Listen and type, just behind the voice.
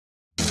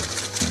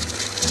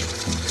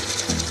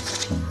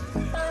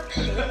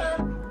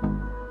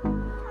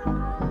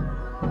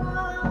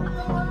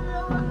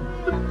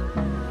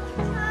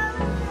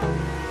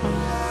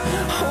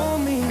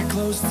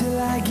till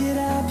I get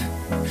up.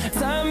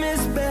 Time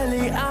is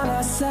barely on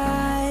our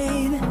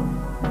side.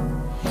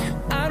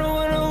 I don't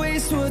wanna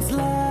waste what's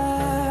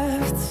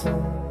left.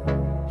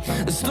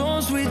 The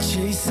storms we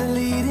chase are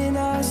leading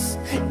us,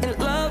 and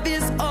love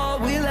is all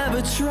we'll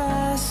ever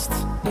trust.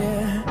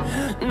 Yeah,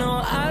 no,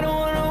 I don't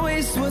wanna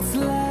waste what's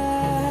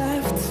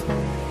left.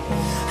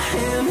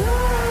 And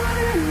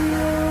on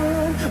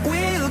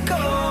we'll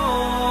go,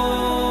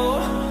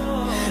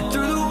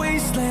 through the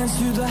wastelands,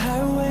 through the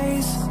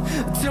highways,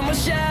 till my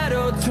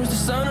shadow turns to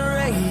sun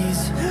rays.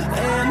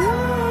 And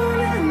on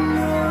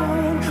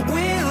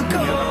we'll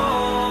go,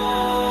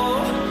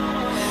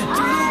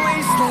 through the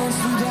wastelands,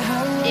 through the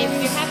highways. If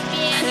you're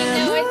happy and you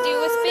know it, do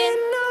a spin.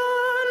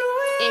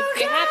 If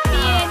you're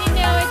happy and you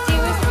know it, do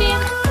a spin.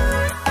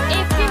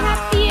 If you're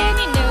happy and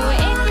you know it,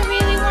 and you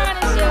really want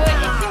to show it.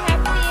 If you're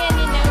happy and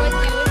you know it,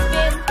 do a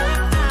spin.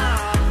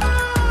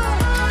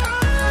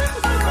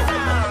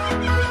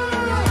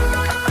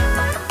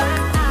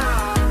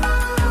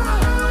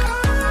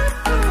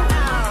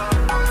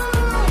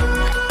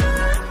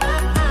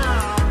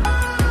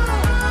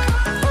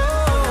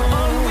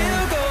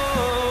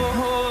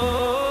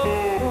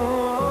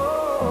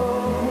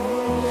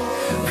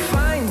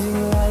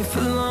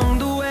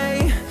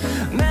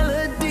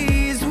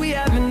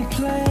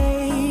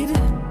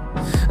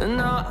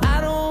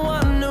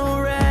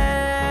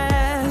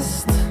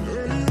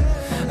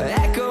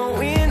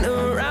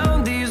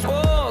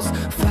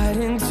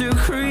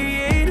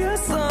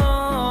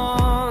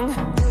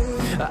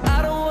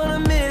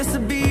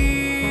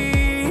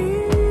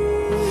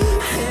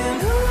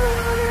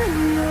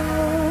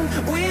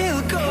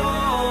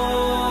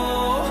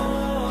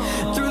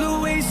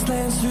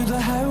 Through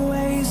the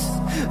highways,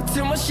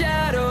 till my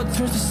shadow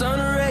turns to sun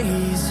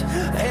rays.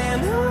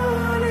 And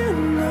on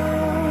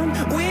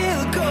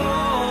we'll go,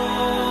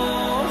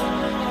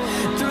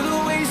 through the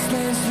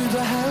wastelands, through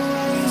the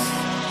highways.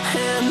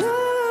 And on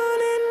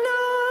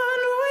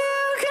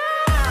we'll go.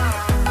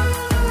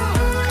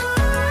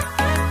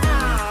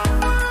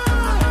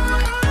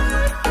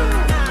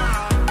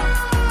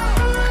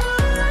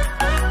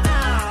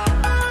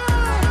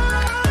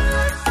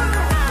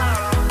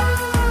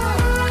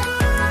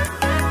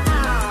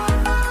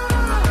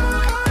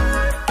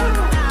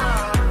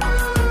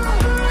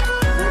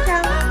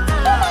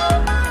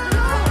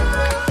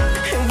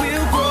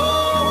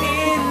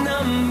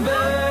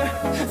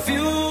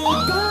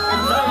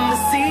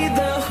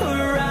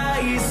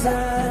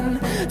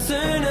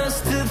 Turn us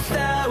to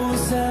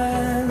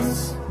thousands,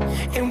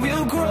 and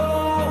we'll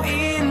grow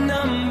in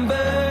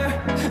number,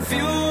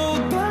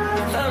 fueled by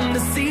them to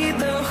see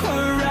the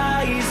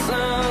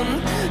horizon.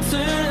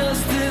 Turn us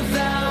to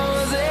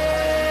thousands,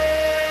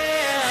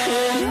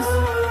 and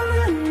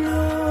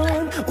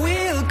on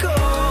we'll go,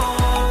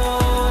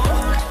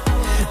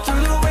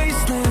 through the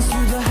wastelands,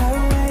 through the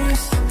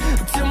highways,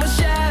 till my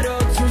shadow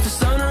turns to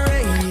sun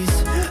rays.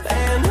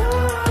 And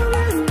on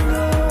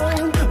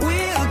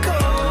we'll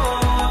go,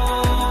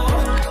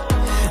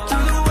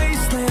 through the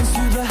wastelands,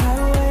 through the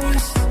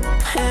highways.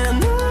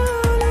 And on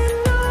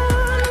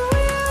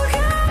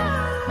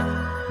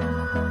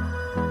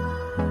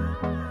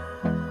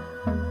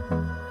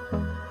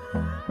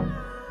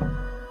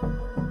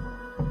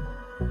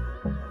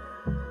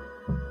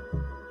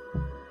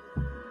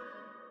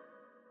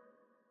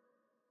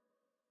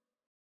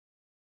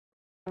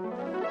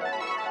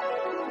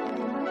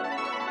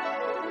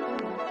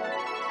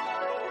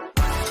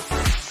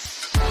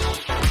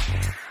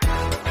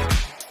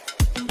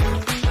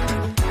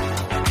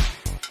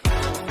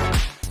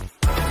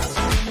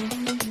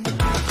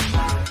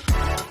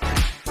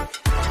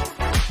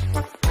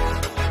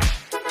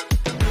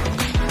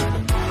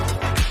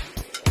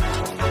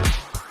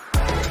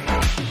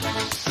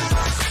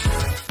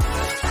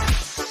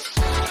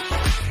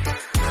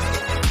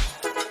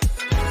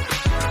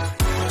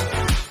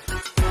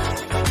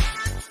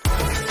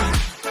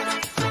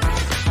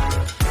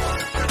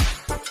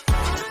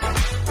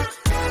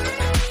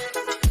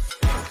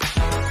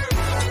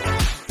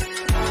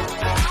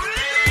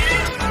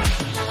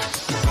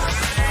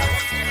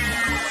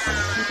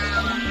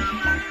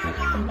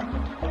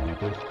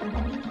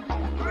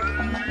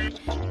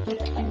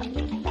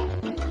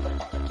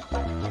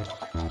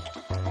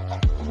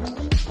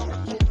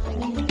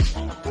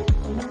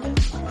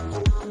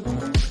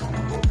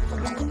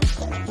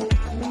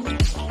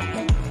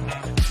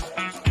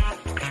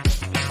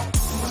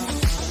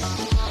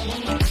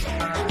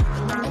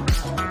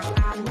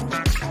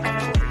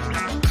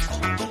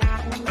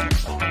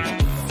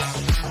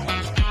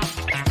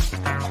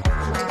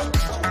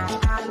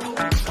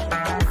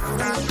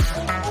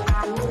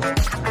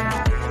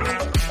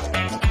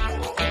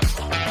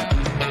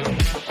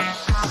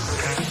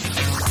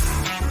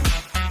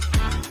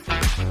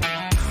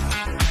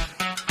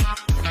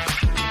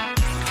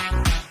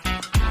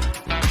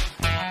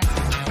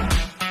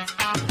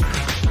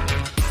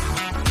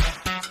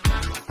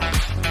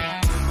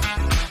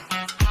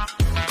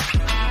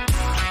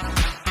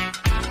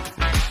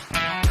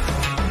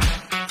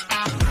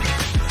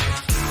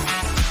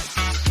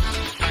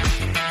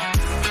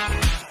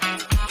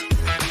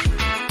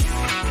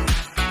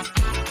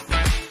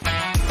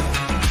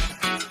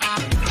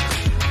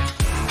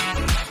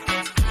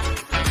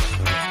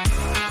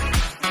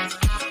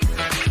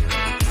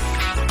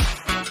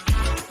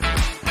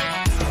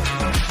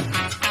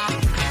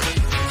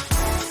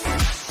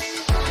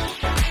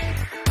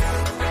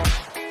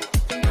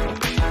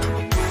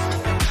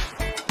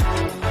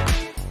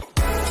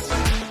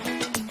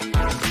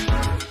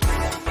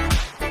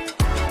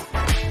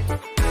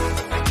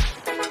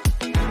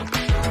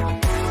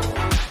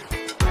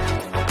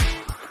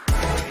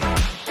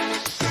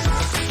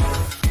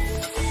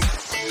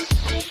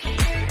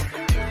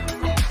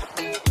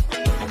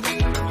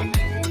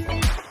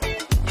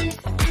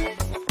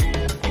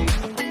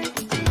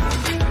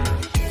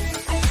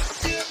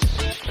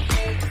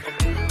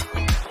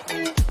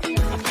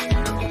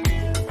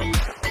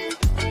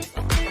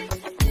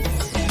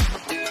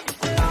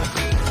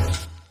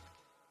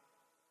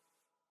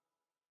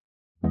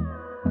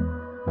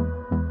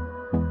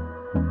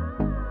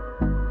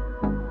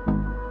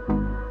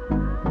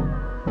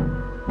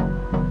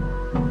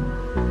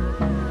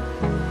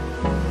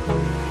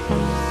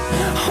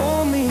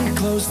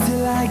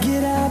I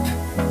get up,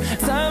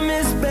 time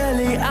is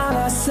barely on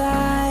our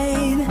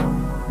side.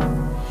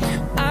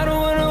 I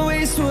don't wanna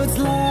waste what's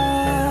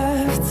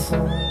left.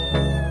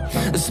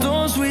 The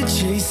storms we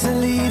chase are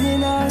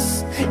leading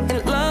us,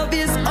 and love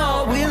is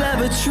all we'll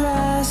ever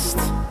trust.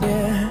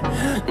 Yeah,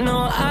 no,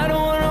 I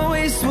don't wanna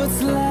waste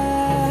what's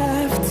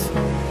left.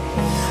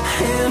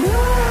 And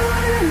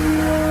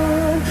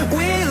on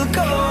we'll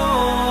go,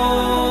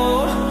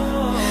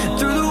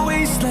 through the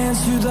wastelands,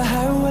 through the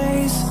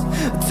highways,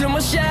 till my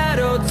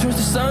shadow turns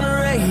to sun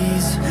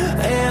rays.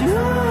 And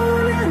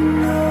on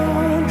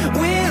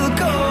we'll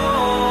go,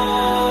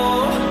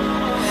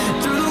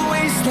 through the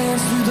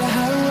wastelands, through the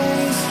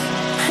highways,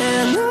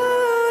 and on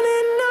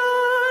we'll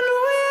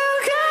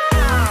go.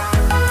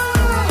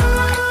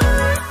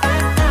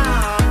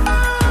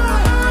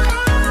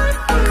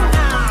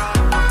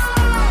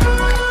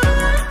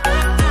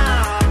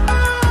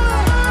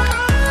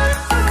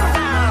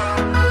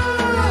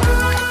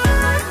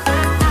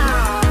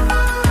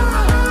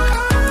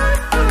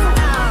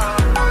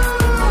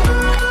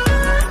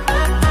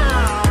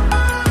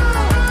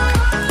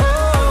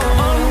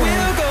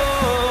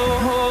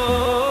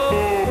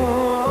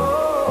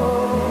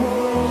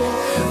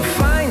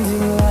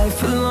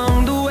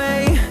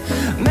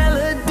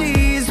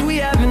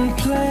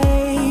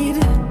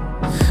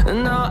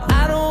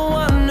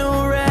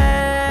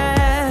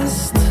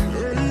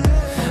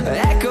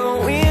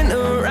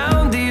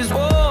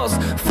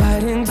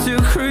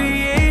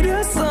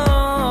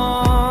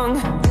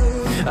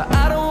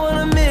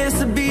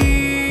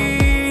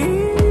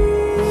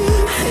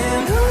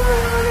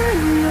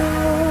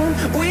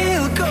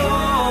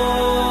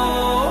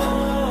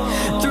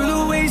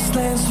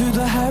 Through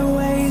the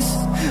highways,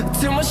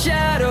 till my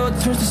shadow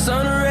turns to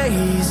sun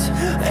rays.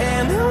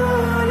 And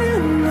on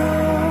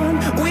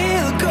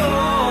we'll go,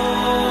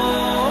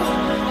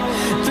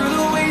 through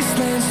the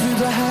wastelands, through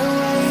the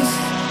highways,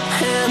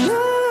 and on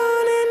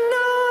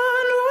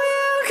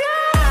we'll go.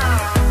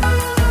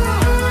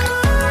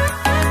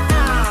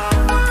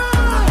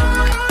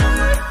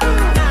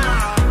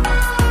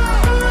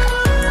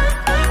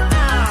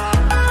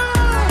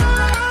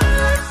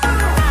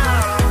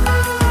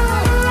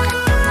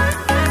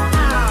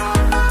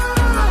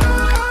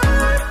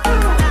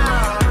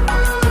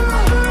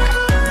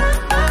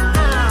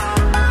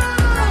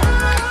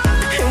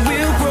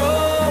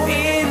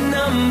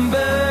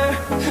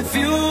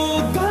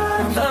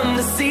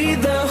 See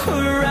the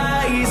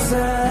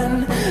horizon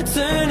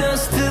turn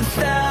us to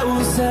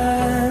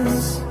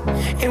thousands,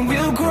 and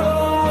we'll grow